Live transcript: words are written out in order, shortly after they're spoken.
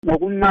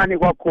ngokuncane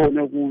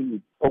kwakhona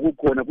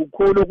okukhona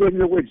kukhona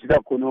okwenye okwenzika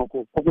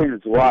khonokho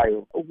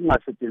okwenziwayo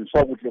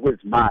okungasetshenziswa kuhle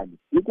kwezimali.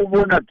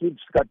 Ikubona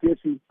Gibbs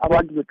khathesi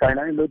abantu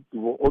bekhangelane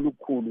lodubo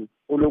olukhulu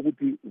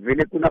olokuthi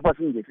vele kunapha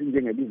singesi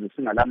njengelizwe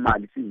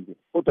singalamali sinje,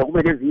 kodwa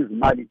kube lezi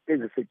izimali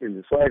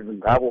ezisetshenziswa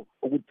ezingako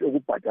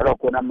okubhadalwa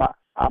khona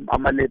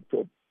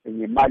ama-laptop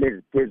ngemali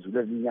eziphezulu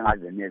ezinyanga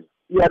zenezo.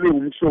 Iyabe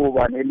ngumhlobo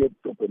bani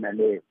i-laptop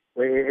naleyo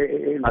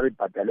engabe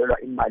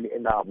ibhadalelwa imali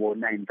engabo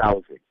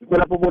 9,000. Yikho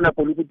lapho ubona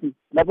khona ukuthi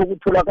lapho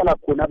kutholakala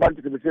khona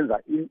abantu sebesenza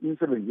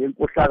imisebenzi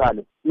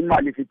yenkohlakalo,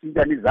 imali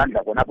sithintana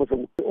izandla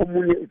khonapho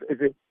omunye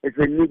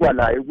esenikwa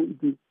layo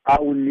ukuthi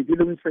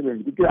awunikile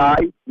umsebenzi ukuthi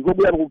hayi yikho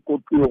kuyabe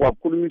kuqoqiwe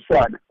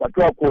kwakhulunyiswana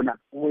kwathiwa khona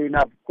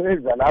wena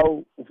khweza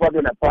lawo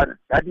ufake laphana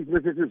yathi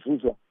sibe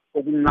sesizuzwa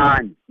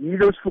okuncane.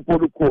 Yilo sihlupho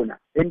olukhona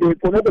and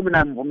khonoko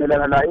mina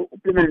ngivumelana layo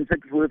uPermanent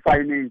Secretary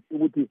we-Finance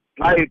ukuthi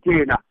nxa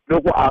ethena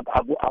lokho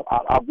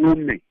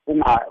akume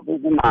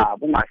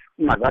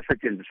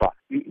kungazasetshenziswa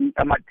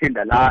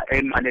amathenda la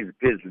emali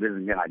eziphezulu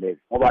ezinjengalezi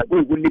ngoba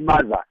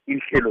kuyikulimaza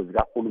inhlelo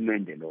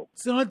zikahulumende lokho.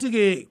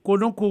 Singathi-ke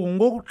khonokho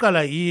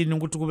ngokuqala yini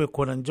ukuthi kube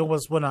khona njengoba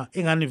sibona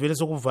engani vele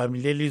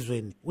sokuvamile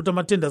elizweni ukuthi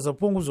amathenda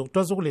azaphunguzwe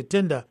kuthiwa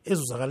sokulethenda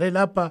ezuzakale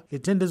lapha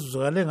lethenda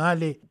ezuzakale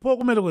ngale, pho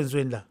kumele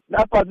kwenziweni la?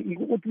 Lapha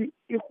ukuthi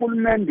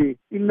ihulumende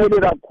imele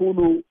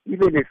kakhulu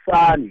ibe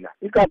nesandla,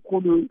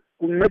 ikakhulu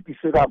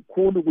kuncediswe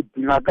kakhulu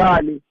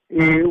kudingakale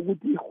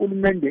ukuthi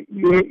ihulumende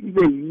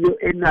ibe yiyo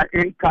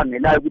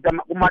ekhangelayo ukuthi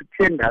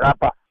kumathenda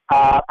lapha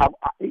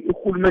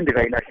ihulumende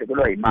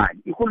kayilahlekelwa imali.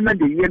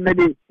 Ihulumende yiyo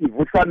emele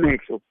ivusa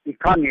amehlo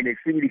ikhangele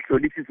sibili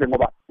ihlolisise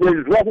ngoba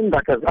kwenziwa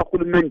kungatsha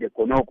zikahulumende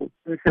khonokho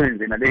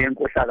imisebenzi naleyo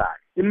yenkohlakalo.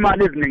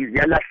 Imali eziningi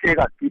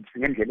ziyalahleka Gibbs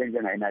ngendlela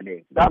enjengayena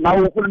leyo.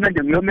 Ngawo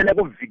uhulumende ngiyomele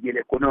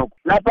kuvikele khonokho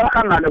lapha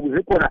angale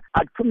kuze khona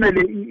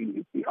athumele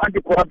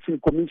i-Anti-Corruption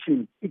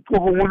Commission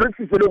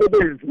icubungulisise lokho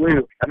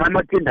kwenziweyo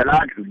amathenda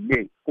la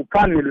adlulileyo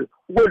kukhangelwe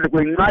ukuze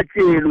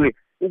kwenqatshelwe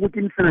ukuthi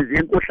imisebenzi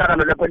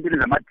yenkohlakalo lapha entweni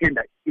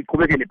zamathenda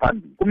iqhubekele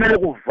phambili. Kumele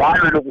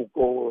kuvalwe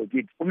lokhu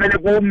Gibbs, kumele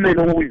kume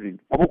lokho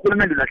kwizinto ngoba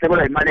uhulumende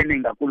ulahlekelwa imali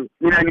eningi kakhulu.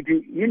 Mina ngithi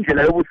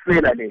indlela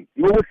yobusela leyo,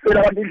 yobusela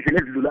abantu indlela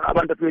ezidlula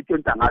abantu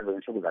asebetshonta ngazo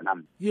ngensuku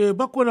zanamuhla.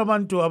 Bakhona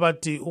abantu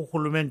abathi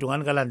uhulumende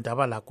ungani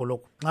kalandaba lakho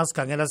lokho. Nxa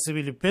sikhangela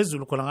sibili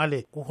phezulu khona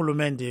ngale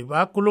kuhulumende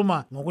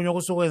bakhuluma ngokunye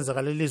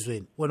okusokwenzakala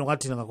elizweni, wena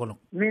ungathini ngakhona?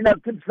 Mina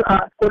Gibbs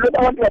khonokho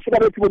abantu bafika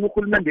bethi bona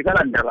uhulumende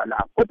kalandaba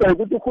lakho, kodwa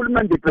ukuthi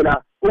uhulumende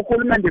phela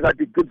uhulumende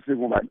kade Gibbs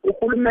ngubani?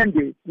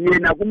 Uhulumende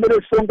yena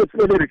kumele sonke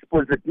sibe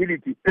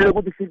le-responsibility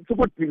ukuthi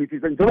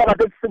sikudingisise njengoba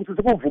kade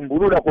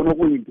sikuvumbulula khona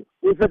okuyinto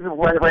u-Secretary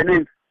of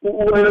Finance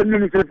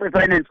u-Minister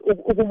of Finance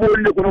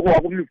ukubonile khonokho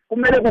wakumisa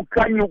kumele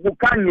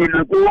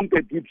kukhangelwe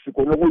konke Gibbs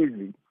khona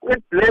okuyizinto.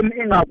 Iblame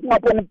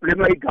kungaphonga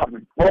ublame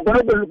i-government ngoba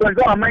khonokho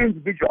kwenziwa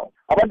ngama-individual,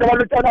 abantu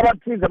abalutshana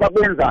abathize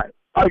abakwenzayo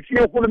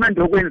ayishiye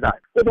uhulumende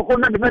okwenzayo. Kodwa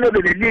uhulumende kumele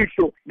ube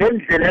lelihlo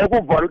lendlela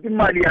yokuvala ukuthi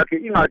imali yakhe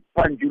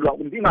ingaphanjulwa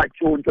kumbe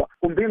ingatshontshwa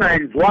kumbe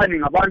ingayenziwani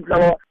ngabantu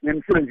laba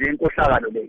ngemisebenzi yenkohlakalo leyo.